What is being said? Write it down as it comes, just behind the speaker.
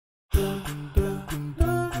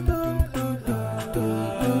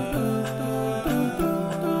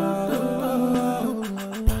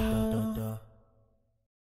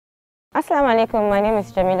Assalamu alaikum, my name is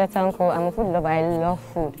Jamila Tanko. I'm a food lover, I love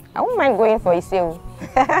food. I won't mind going for a sale.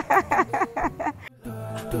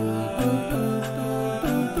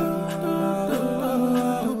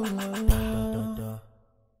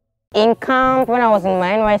 In camp, when I was in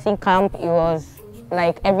my NYC camp, it was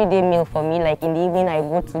like everyday meal for me. Like in the evening, I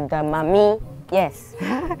go to the mami, yes,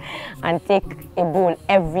 and take a bowl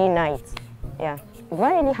every night. Yeah. Do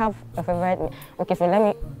I really have a favorite meal? Okay, so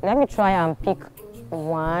let me try and pick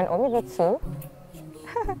one or maybe two.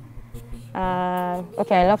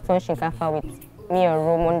 Okay, I love tuwon shinkafa with miyan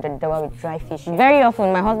romo and dawa with dry fish. Very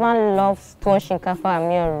often, my husband loves tuwon shinkafa and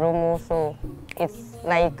miyan romo, so it's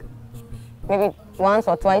like maybe once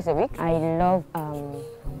or twice a week. I love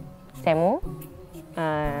semo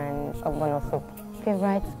and ogbono soup.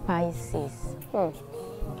 Favorite spices?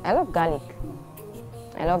 I love garlic.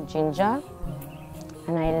 I love ginger.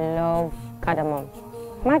 And I love cardamom.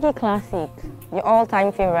 Maggi classic, the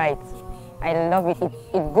all-time favorite. I love it.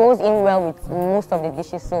 It goes in well with most of the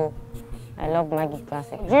dishes, so I love Maggi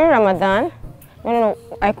classic. During Ramadan, no,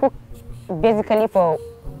 I cook basically for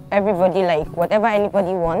everybody, like whatever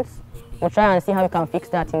anybody wants. We'll try and see how we can fix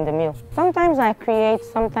that in the meal. Sometimes I create,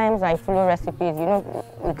 sometimes I follow recipes. You know,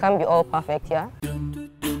 we can't be all perfect, yeah?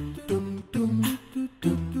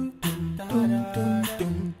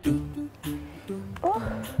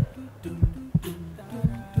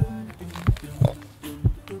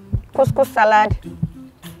 Couscous salad,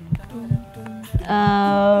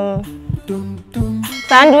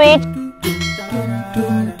 sandwich,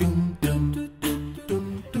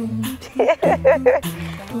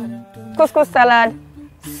 couscous salad,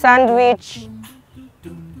 sandwich,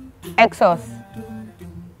 egg sauce.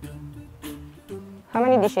 How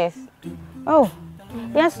many dishes? Oh,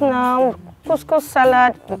 yes, now couscous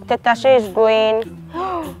salad, tetache is going.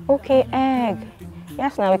 Okay, egg.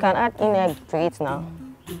 Yes, now we can add in egg to it now.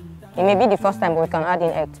 It may be the first time, but we can add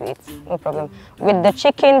in egg to it, no problem. With the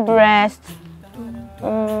chicken breast,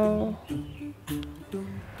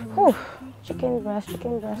 chicken breast.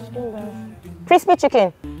 Crispy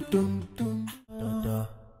chicken.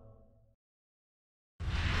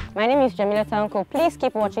 My name is Jamila Tanko. Please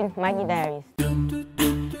keep watching Maggi Diaries.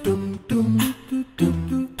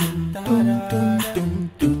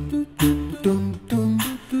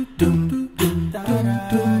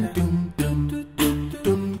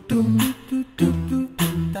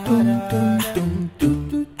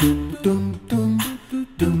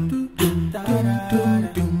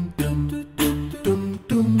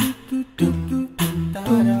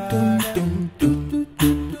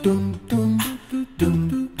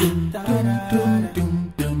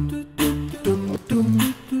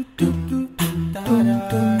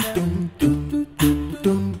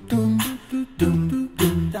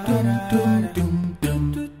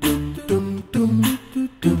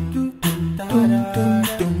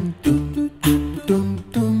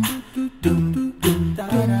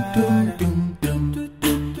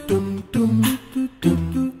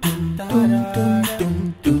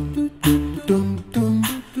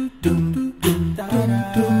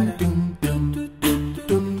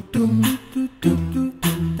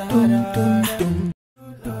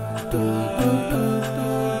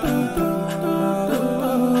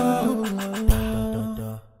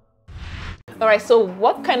 Alright, so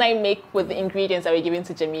what can I make with the ingredients that we're giving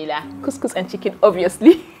to Jamila? Couscous and chicken,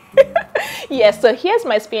 obviously. Yes, so here's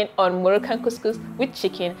my spin on Moroccan couscous with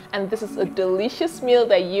chicken, and this is a delicious meal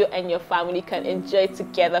that you and your family can enjoy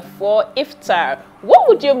together for iftar. What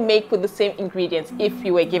would you make with the same ingredients if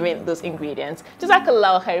you were given those ingredients?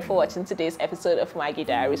 Jazakallah khair for watching today's episode of Maggi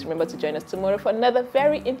Diaries. Remember to join us tomorrow for another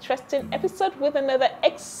very interesting episode with another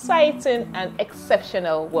exciting and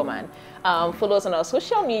exceptional woman. Follow us on our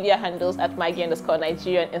social media handles at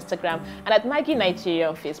Maggi_Nigeria on Instagram and at Maggi Nigeria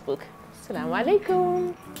on Facebook. Assalamu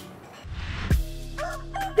alaikum.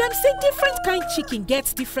 Them say different kind chicken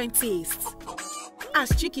gets different tastes.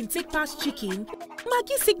 As chicken take past chicken,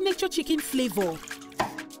 Maggi signature chicken flavor.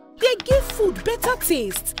 They give food better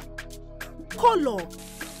taste, color,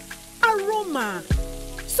 aroma.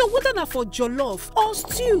 So whether na for jollof or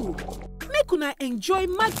stew, make una enjoy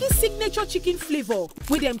Maggi signature chicken flavor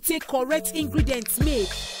with them take correct ingredients make.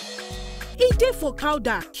 E dey for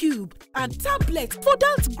powder, cube, and tablet for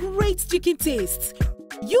that great chicken taste.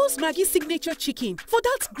 Use Maggi signature chicken for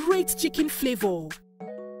that great chicken flavor.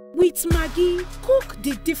 With Maggi, cook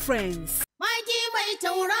the difference.